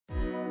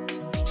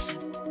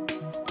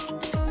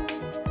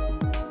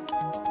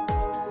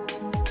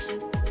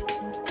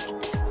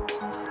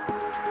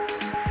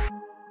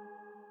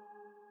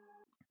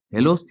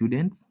Hello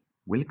students,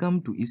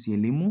 welcome to EC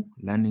Elimu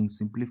Learning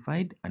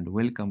Simplified and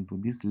welcome to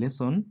this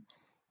lesson.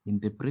 In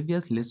the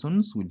previous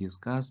lessons, we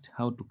discussed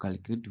how to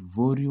calculate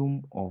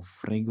volume of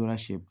regular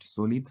shaped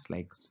solids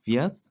like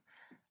spheres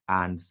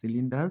and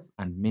cylinders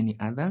and many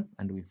others,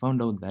 and we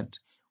found out that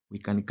we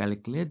can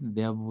calculate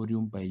their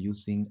volume by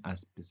using a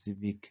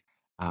specific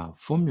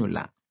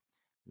formula.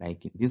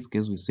 Like in this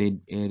case, we said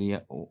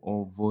area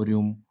or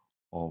volume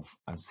of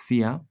a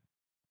sphere,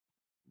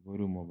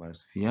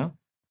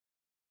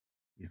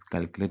 is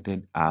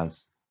calculated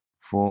as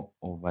 4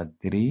 over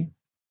 3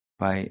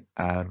 pi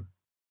r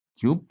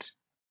cubed.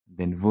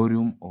 Then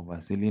volume of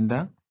a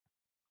cylinder,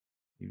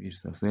 if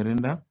it's a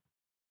cylinder,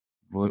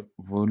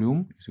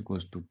 volume is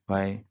equals to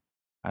pi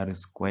r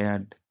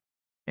squared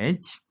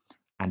h,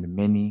 and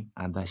many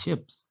other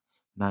shapes.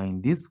 Now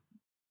in this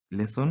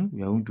lesson,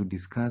 we are going to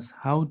discuss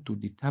how to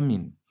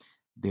determine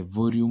the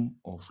volume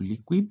of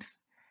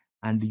liquids,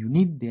 and you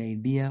need the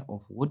idea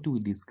of what we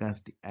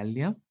discussed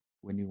earlier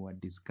when we were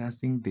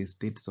discussing the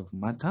states of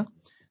matter.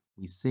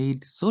 We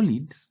said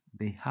solids,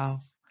 they have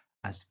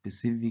a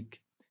specific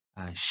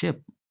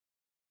shape,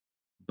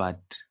 but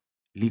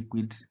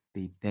liquids,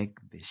 they take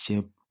the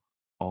shape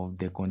of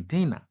the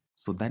container.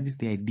 So that is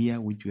the idea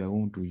which we are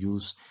going to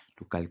use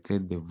to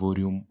calculate the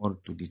volume or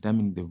to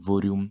determine the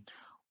volume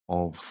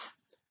of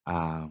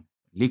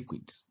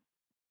liquids.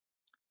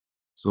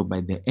 So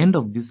by the end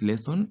of this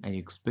lesson, I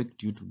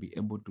expect you to be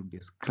able to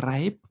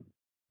describe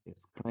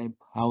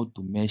how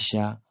to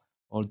measure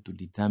or to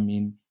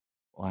determine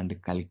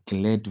and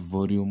calculate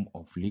volume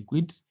of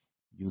liquids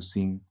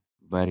using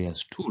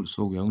various tools.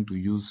 So we are going to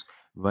use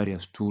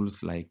various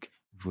tools like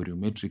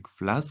volumetric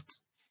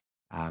flasks,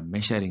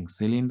 measuring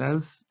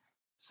cylinders,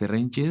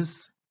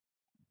 syringes,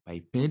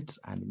 pipettes,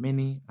 and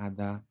many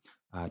other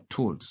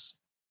tools.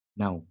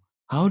 Now,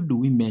 how do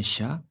we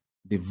measure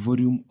the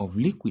volume of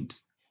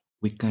liquids?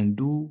 We can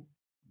do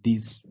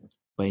this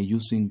by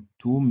using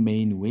two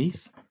main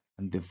ways.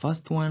 And the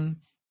first one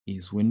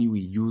is when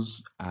we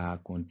use a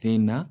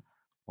container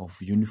of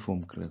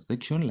uniform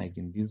cross-section, like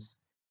in this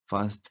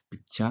first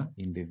picture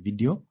in the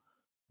video.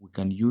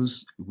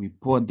 We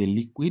pour the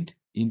liquid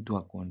into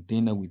a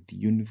container with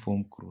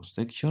uniform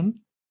cross-section.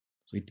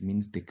 So it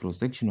means the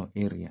cross-sectional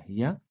area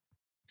here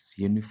is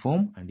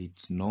uniform and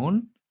it's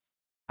known,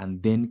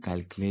 and then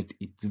calculate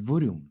its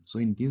volume. So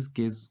in this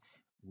case,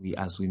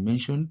 as we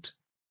mentioned,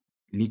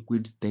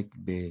 liquids take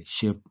the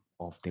shape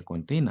of the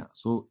container.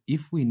 So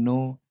if we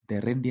know the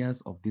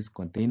radius of this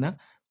container,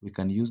 we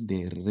can use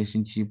the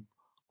relationship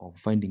of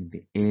finding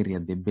the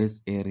area, the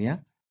base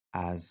area,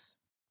 as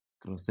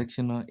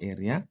cross-sectional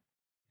area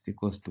is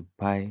equals to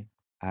pi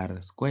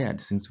r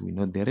squared, since we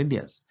know the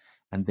radius.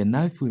 And then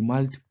now if we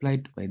multiply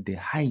it by the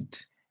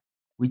height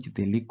which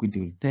the liquid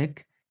will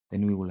take,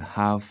 then we will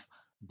have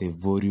the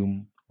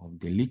volume of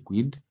the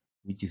liquid,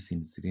 which is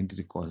in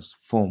cylindrical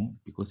form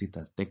because it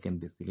has taken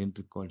the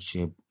cylindrical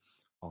shape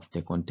of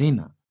the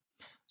container.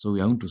 So we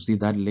are going to see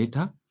that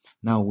later.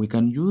 Now we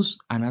can use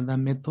another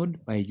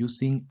method by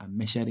using a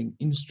measuring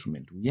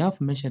instrument. We have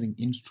measuring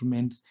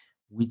instruments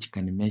which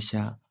can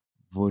measure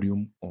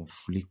volume of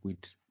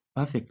liquids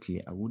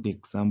perfectly. A good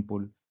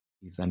example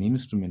is an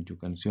instrument you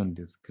can see on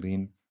the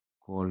screen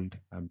called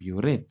a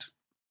burette.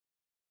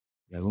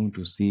 We are going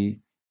to see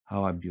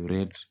how a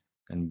burette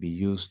can be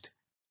used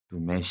to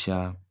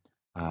measure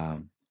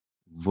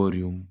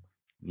volume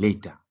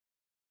later.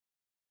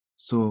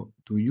 So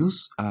to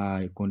use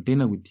a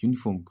container with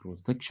uniform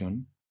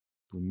cross-section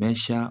to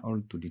measure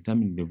or to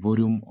determine the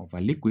volume of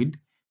a liquid,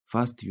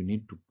 first you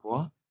need to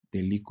pour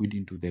the liquid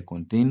into the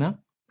container.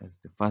 That's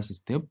the first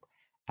step.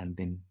 And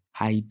then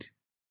height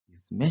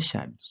is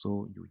measured.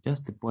 So you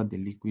just pour the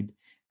liquid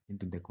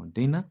into the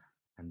container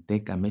and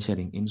take a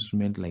measuring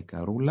instrument like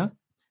a ruler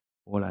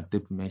or a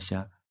tape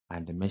measure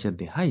and measure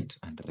the height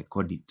and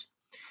record it.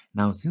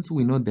 Now, since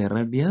we know the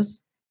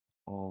radius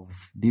of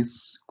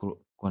this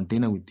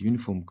container with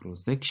uniform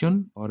cross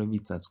section, or if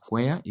it's a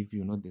square, if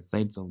you know the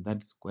sides of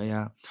that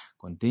square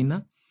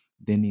container,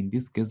 then in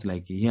this case,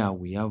 like here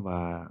we have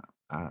a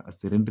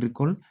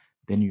cylindrical,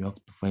 then you have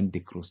to find the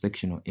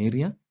cross-sectional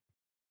area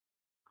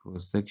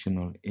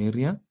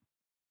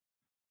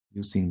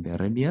using the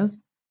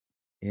radius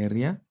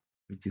area,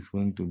 which is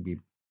going to be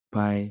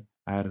pi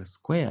r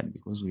squared,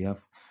 because we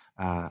have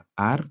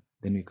r,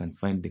 then we can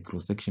find the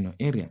cross-sectional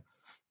area.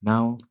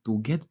 Now, to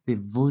get the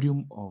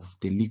volume of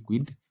the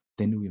liquid,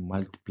 then we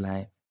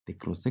multiply the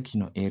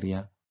cross-sectional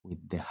area with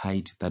the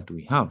height that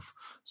we have.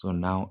 So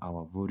now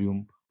our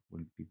volume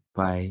will be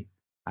pi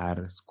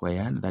r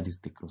squared, that is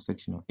the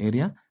cross-sectional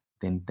area,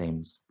 then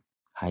times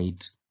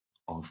height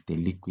of the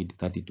liquid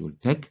that it will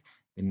take.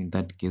 Then in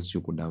that case,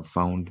 you could have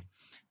found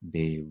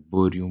the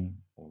volume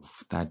of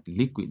that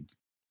liquid.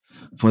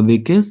 For the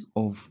case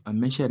of a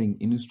measuring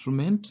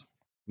instrument,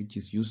 which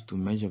is used to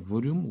measure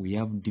volume, we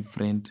have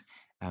different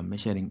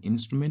measuring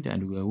instruments,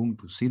 and we are going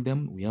to see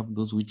them. We have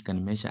those which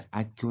can measure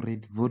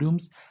accurate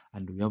volumes,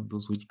 and we have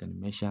those which can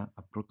measure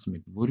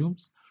approximate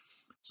volumes.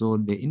 So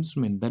the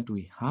instrument that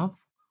we have,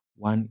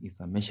 one is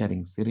a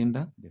measuring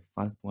cylinder, the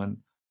first one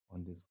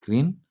on the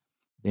screen.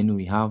 Then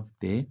we have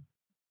the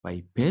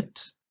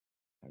pipette.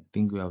 I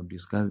think we have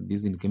discussed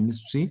this in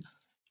chemistry.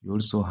 You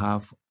also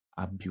have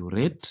a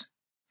burette,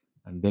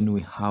 and then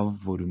we have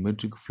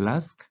volumetric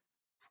flask.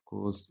 Of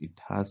course, it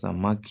has a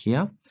mark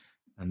here,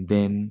 and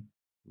then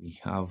we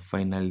have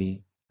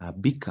finally a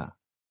beaker.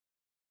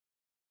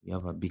 We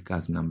have a beaker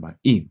as number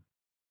E.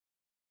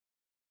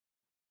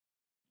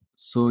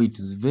 So it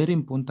is very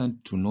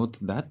important to note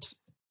that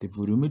the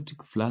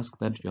volumetric flask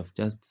that you have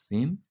just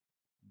seen,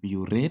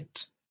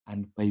 burette,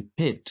 and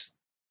pipette,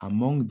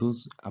 among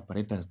those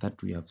apparatus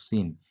that we have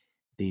seen,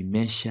 they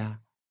measure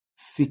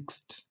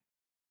fixed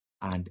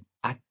and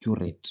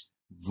accurate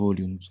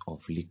volumes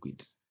of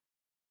liquids.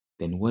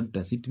 Then what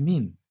does it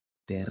mean?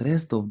 The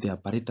rest of the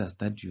apparatus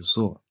that you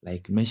saw,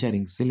 like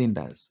measuring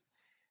cylinders,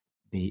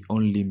 they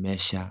only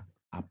measure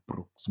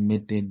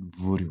approximated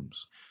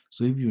volumes.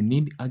 So if you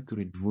need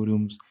accurate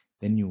volumes,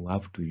 then you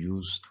have to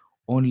use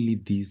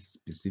only these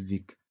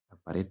specific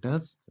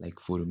apparatus like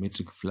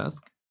volumetric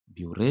flask,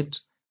 burette,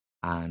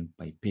 and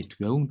pipette.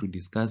 We are going to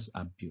discuss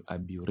a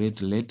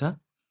burette later.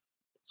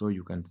 So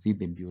you can see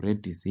the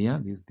burette is here.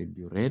 This is the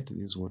burette.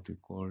 This is what we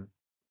call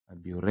a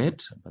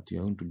burette, but we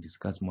are going to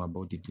discuss more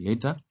about it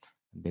later.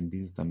 And then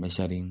this is the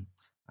measuring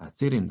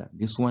cylinder.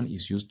 This one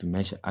is used to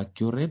measure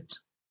accurate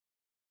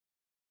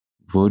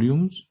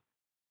volumes.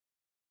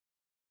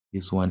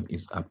 This one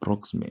is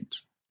approximate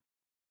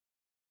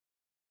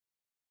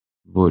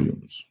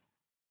volumes.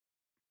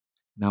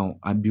 Now,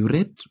 a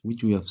burette,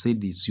 which we have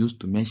said is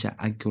used to measure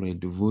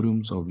accurate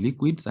volumes of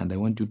liquids, and I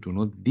want you to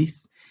note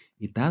this.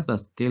 It has a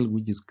scale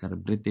which is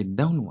calibrated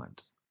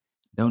downwards.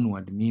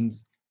 Downward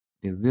means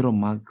the zero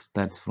mark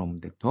starts from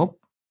the top,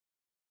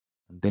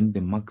 and then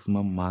the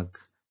maximum mark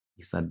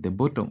is at the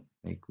bottom.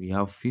 Like we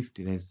have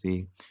 50, let's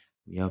say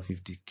we have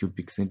 50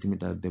 cubic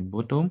centimeters at the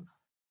bottom,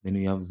 then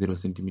we have 0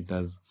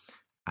 centimeters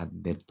at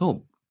the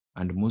top,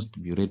 and most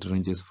burette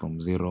ranges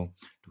from 0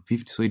 to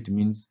 50. So it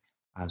means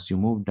as you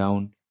move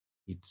down,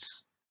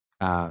 its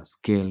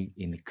scale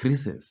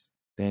increases.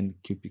 10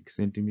 cubic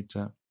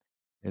centimeter,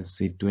 let's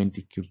say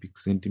 20 cubic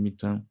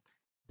centimeter,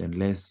 then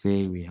let's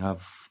say we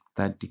have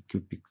 30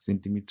 cubic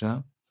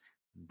centimeter,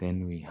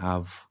 then we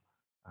have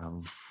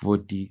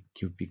 40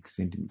 cubic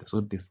centimeters.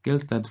 So the scale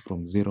starts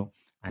from 0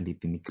 and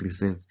it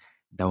increases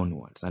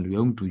downwards, and we're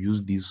going to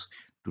use this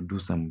to do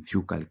some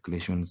few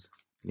calculations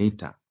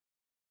later.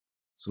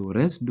 So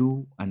let's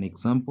do an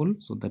example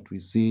so that we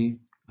see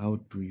how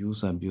to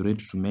use a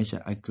burette to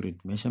measure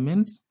accurate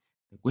measurements.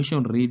 The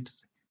question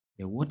reads,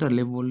 the water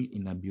level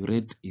in a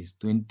burette is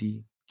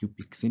 20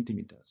 cubic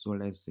centimeters. So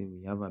let's say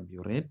we have a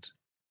burette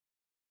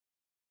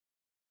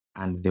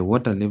and the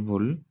water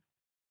level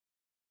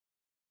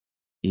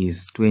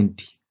is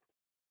 20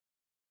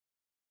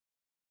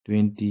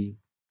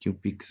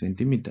 cubic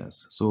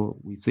centimeters. So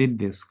we said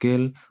the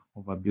scale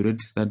of a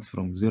burette starts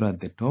from 0 at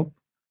the top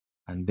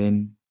and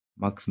then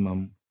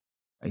maximum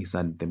is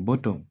at the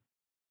bottom.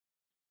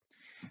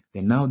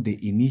 Then now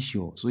the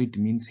initial, so it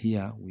means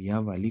here we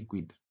have a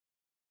liquid.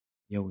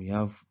 Here we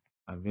have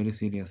a very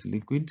serious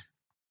liquid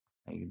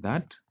like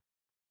that,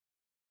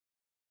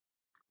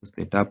 because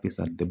the tap is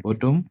at the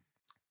bottom.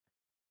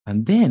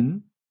 And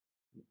then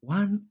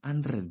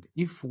 100,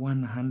 if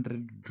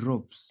 100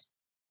 drops,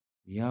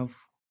 we have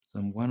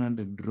some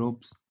 100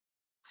 drops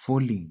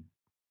falling,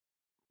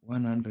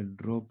 100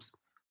 drops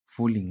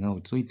falling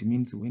out. So it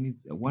means when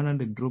it's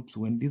 100 drops,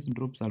 when these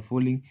drops are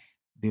falling,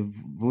 the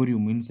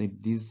volume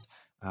inside this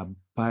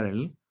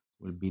barrel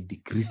will be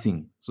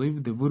decreasing. So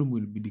if the volume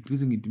will be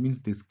decreasing, it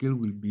means the scale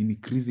will be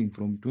increasing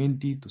from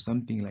 20 to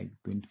something like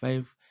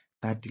 25,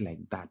 30, like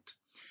that.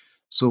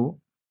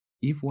 So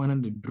if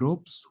 100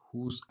 drops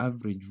whose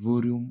average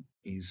volume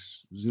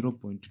is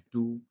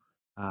 0.2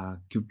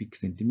 cubic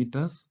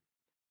centimeters,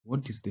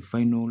 what is the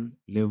final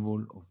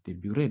level of the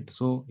burette?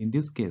 So in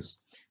this case,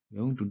 we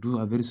are going to do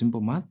a very simple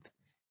math.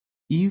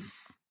 If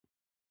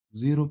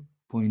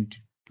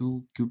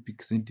 0.2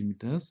 cubic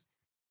centimeters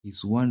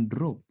is one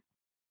drop,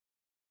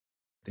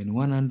 then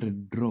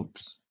 100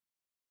 drops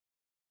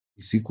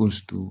is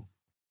equals to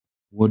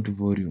what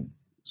volume?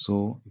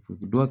 So if we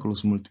do a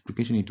cross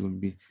multiplication, it will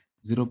be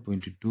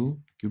 0.2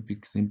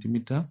 cubic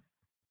centimeter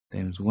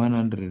times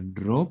 100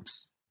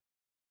 drops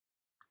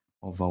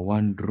over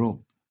one drop.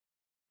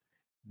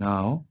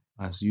 Now,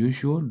 as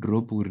usual,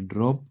 drop will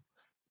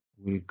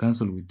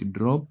cancel with the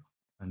drop,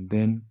 and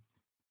then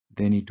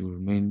it will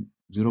remain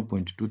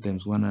 0.2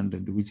 times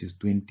 100, which is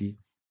 20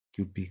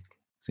 cubic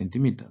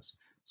centimeters.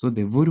 So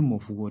the volume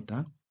of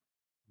water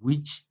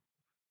which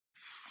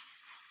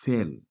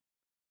fell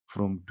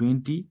from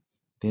 20,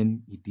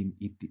 then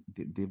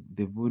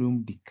the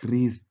volume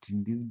decreased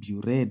in this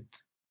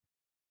burette.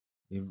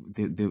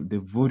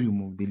 The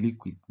volume of the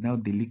liquid, now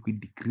the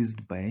liquid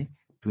decreased by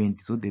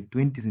 20. So the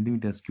 20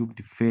 centimeters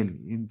cubed fell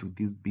into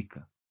this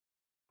beaker.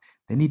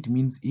 Then it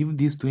means if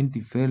this 20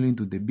 fell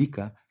into the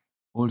beaker,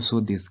 also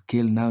the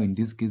scale now in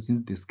this case,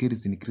 since the scale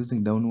is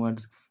increasing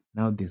downwards,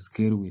 now the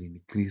scale will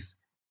increase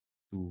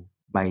to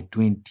by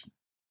 20.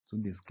 So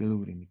the scale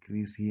will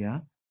increase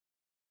here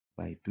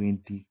by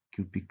 20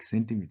 cubic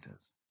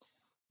centimeters.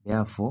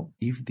 Therefore,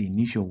 if the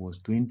initial was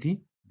 20,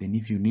 then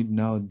if you need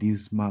now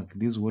this mark,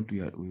 this is what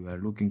we are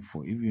looking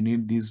for. If you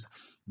need this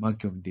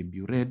mark of the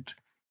burette,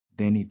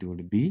 then it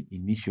will be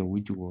initial,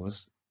 which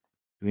was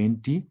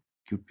 20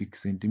 cubic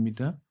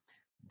centimeter.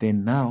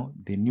 Then now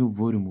the new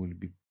volume will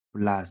be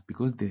plus,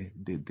 because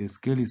the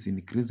scale is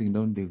increasing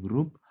down the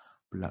group,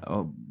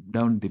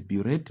 down the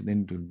burette,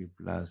 then it will be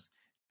plus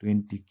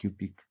 20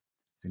 cubic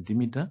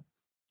centimeter,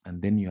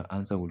 and then your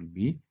answer will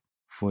be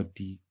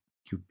 40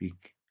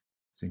 cubic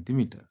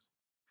centimeters.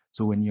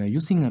 So when you are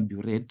using a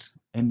burette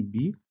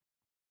NB,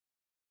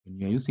 when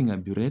you are using a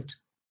burette,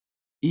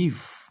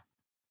 if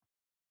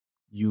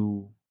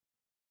you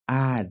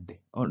add,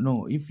 or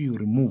no, if you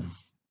remove,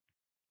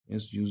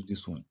 let's use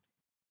this one.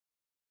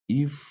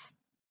 If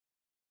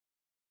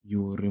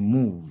you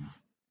remove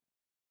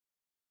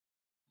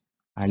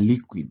a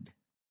liquid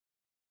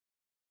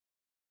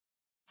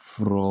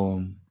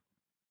from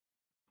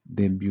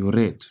the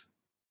burette,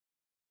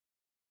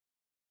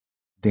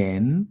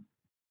 then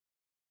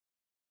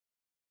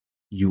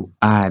you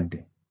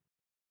add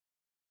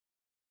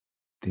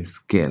the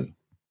scale.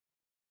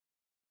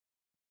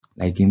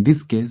 Like in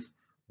this case,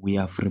 we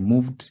have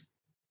removed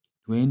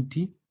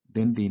 20,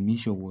 then the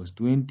initial was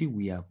 20,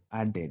 we have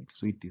added,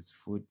 so it is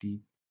 40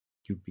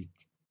 cubic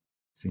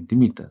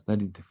centimeters.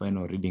 That is the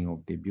final reading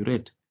of the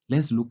burette.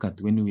 Let's look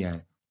at when we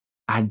are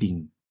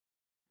adding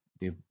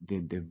the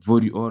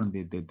volume or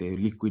the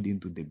liquid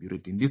into the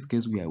burette. In this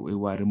case, we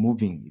were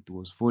removing, it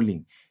was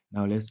falling.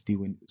 Now let's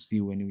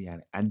see when we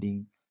are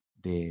adding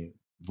the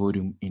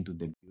volume into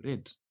the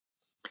burette.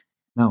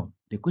 Now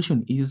the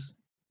question is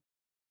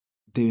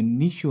the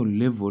initial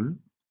level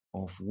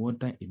of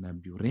water in a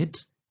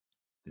burette.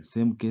 The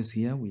same case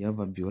here, we have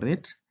a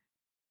burette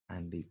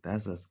and it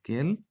has a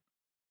scale.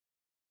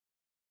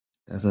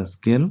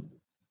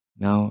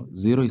 Now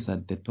 0 is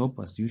at the top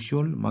as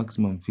usual,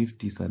 maximum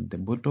 50 is at the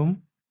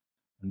bottom,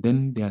 and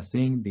then they are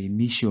saying the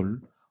initial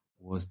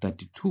was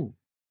 32.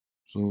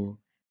 So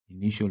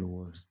initial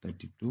was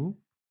 32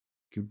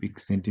 cubic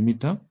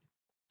centimeter.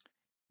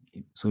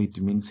 So it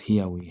means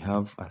here we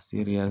have a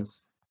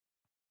serious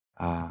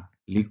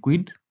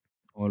liquid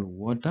or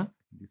water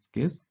in this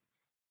case,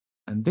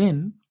 and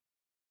then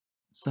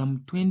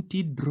some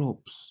 20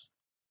 drops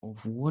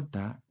of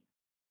water,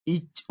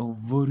 each of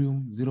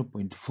volume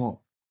 0.4,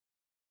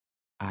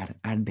 are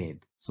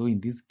added. So in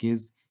this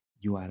case,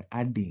 you are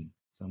adding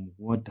some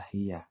water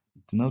here.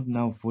 It's not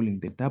now falling,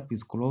 the tap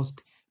is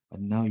closed,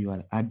 but now you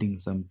are adding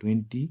some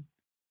 20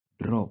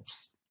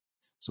 drops.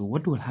 So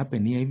what will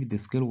happen here, if the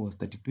scale was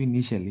 32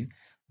 initially,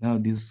 now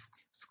this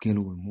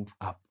scale will move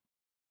up.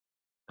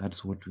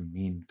 That's what we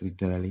mean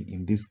literally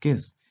in this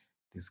case.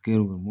 The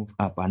scale will move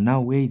up, and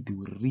now where it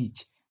will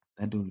reach,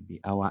 that will be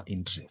our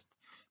interest.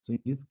 So in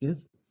this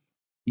case,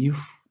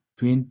 if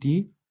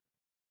 20,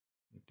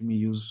 let me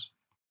use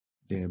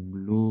the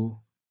blue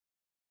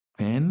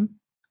pen.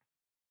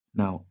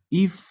 Now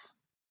if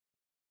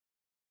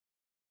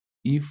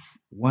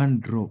one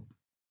drop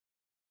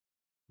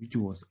which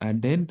was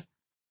added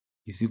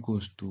is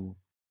equals to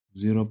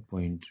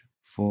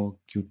 0.4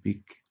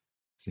 cubic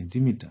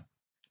centimeter,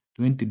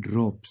 20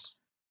 drops,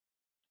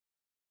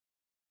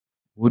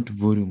 what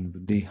volume do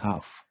they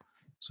have?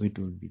 So it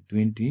will be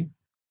 20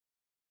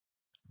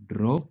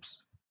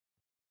 drops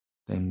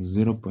times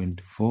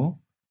 0.4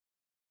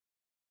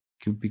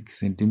 cubic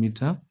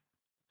centimeter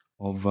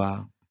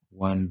over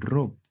one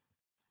drop.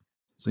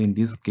 So in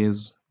this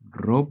case,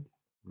 drop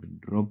will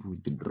drop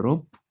with the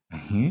drop,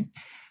 and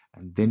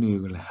then we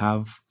will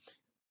have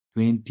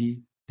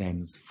 20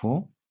 times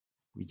 4,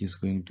 which is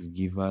going to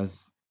give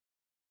us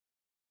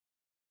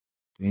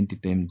 20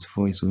 times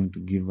 4 is going to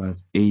give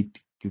us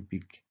 8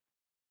 cubic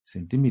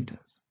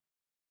centimeters.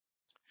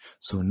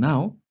 So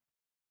now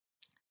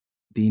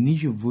the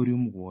initial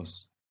volume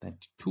was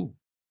 32.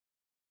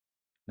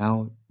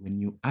 Now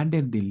when you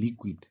added the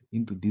liquid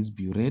into this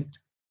burette,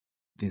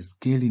 the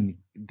scaling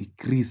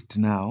decreased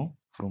now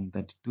from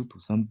 32 to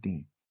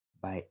something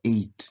by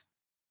 8.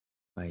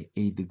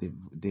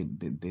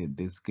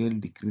 The scale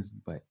decreased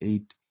by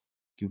 8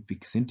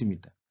 cubic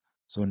centimeter.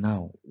 So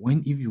now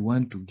if you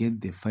want to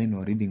get the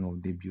final reading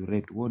of the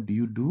burette, what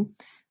do?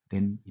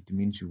 Then it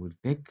means you will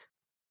take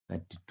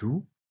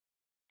 32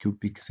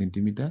 cubic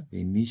centimeter,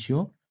 the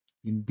initial.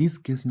 In this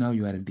case, now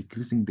you are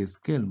decreasing the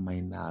scale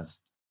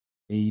minus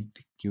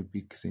 8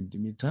 cubic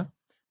centimeter,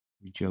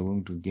 which you are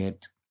going to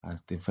get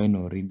as the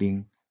final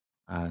reading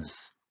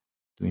as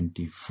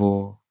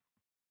 24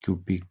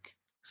 cubic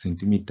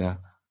centimeter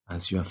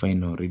as your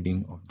final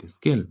reading of the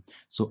scale.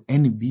 So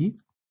NB,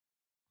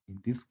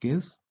 in this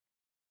case,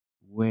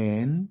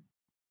 when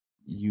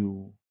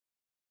you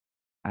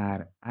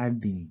are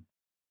adding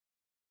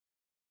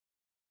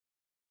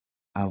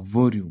a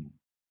volume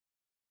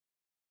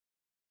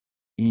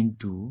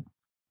into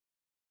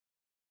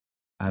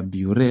a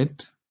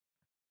burette,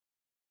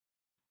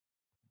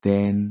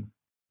 then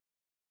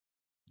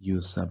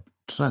you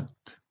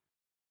subtract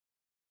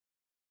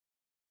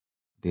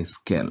the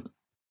scale.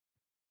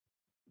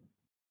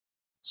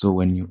 So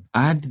when you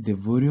add the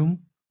volume,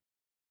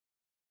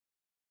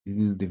 This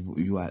is the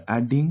you are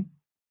adding,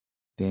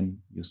 then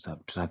you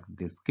subtract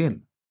the scale.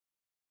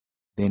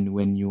 Then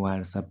when you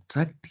are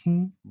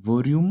subtracting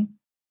volume,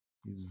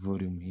 this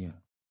volume here,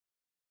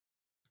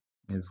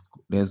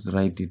 let's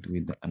write it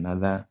with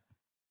another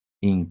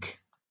ink.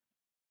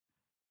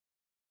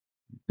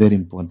 Very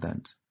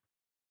important.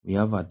 We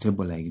have a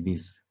table like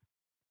this.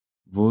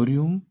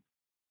 Volume,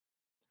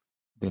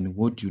 then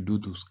what you do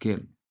to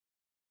scale.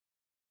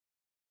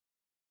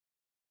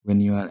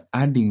 When you are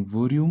adding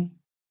volume,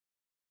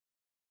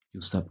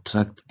 you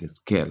subtract the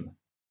scale.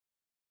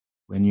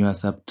 When you are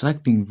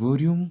subtracting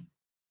volume,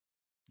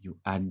 you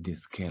add the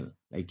scale.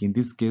 Like in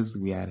this case,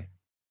 we are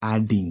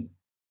adding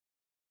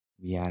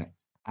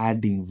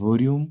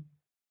volume.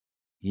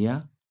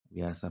 Here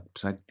we are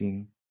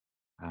subtracting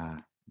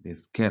the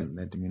scale.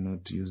 Let me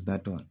not use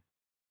that one.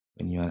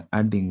 When you are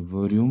adding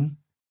volume,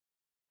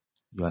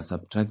 you are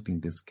subtracting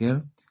the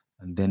scale,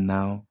 and then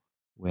now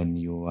when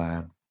you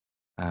are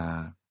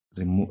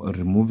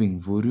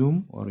removing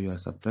volume, or you are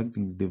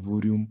subtracting the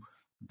volume,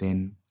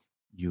 then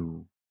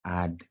you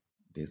add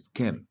the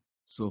scale.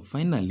 So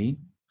finally,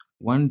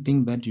 one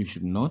thing that you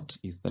should note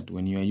is that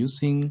when you are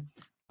using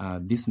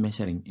these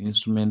measuring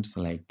instruments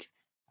like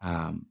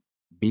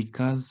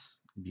beakers,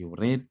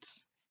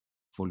 burettes,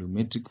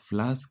 volumetric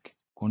flask,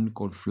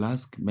 conical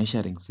flask,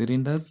 measuring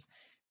cylinders,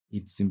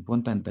 it's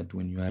important that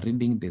when you are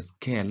reading the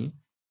scale,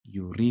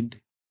 you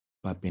read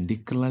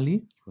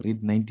perpendicularly, you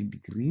read 90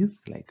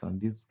 degrees. Like on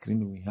this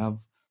screen, we have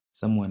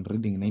someone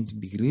reading 90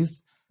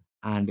 degrees,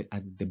 and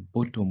at the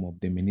bottom of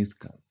the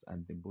meniscus,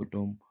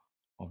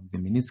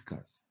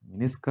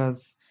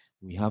 meniscus,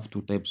 we have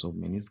two types of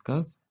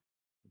meniscus.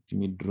 Let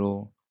me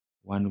draw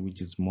one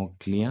which is more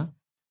clear.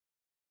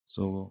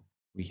 So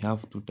we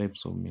have two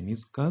types of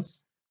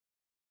meniscus.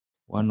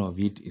 One of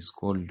it is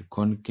called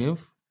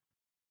concave,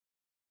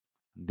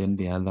 then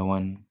the other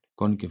one,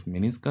 concave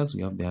meniscus,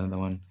 we have the other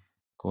one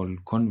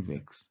called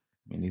convex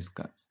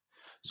meniscus.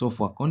 So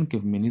for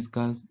concave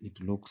meniscus, it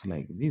looks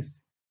like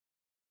this,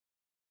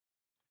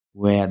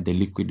 where the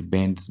liquid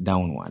bends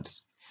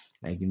downwards.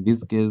 Like in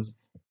this case,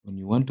 when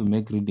you want to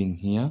make reading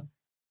here,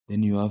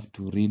 then you have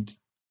to read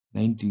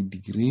 90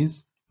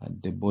 degrees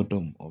at the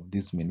bottom of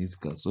this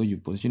meniscus. So you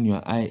position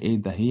your eye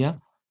either here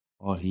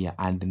or here,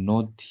 and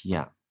not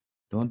here.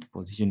 Don't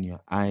position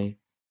your eye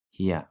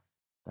here.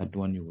 That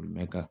one you will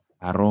make a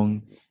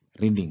wrong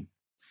reading.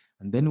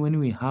 And then when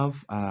we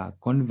have a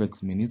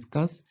convex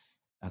meniscus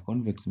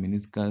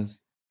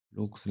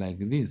looks like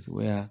this,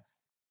 where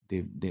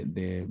the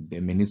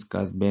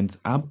meniscus bends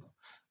up.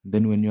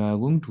 Then when you are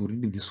going to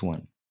read this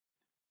one,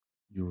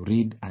 you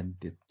read at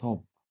the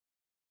top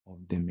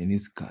of the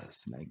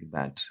meniscus like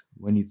that.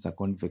 When it's a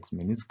convex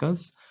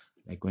meniscus,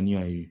 like when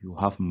you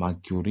have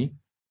mercury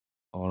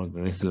or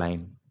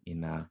graceline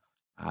in a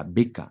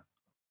beaker,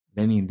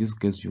 then in this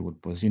case you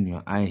would position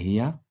your eye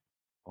here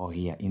or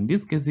here. In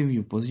this case, if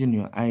you position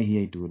your eye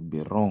here, it would be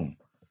wrong.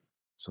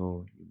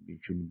 So you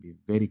should be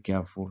very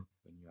careful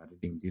when you are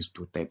reading these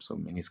two types of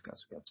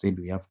meniscus. We have said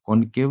we have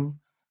concave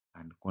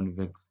and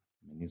convex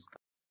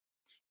meniscus.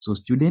 So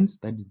students,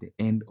 that is the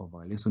end of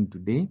our lesson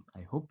today.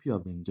 I hope you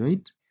have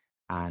enjoyed,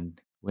 and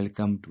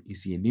welcome to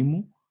EC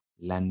Elimu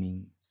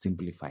Learning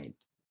Simplified.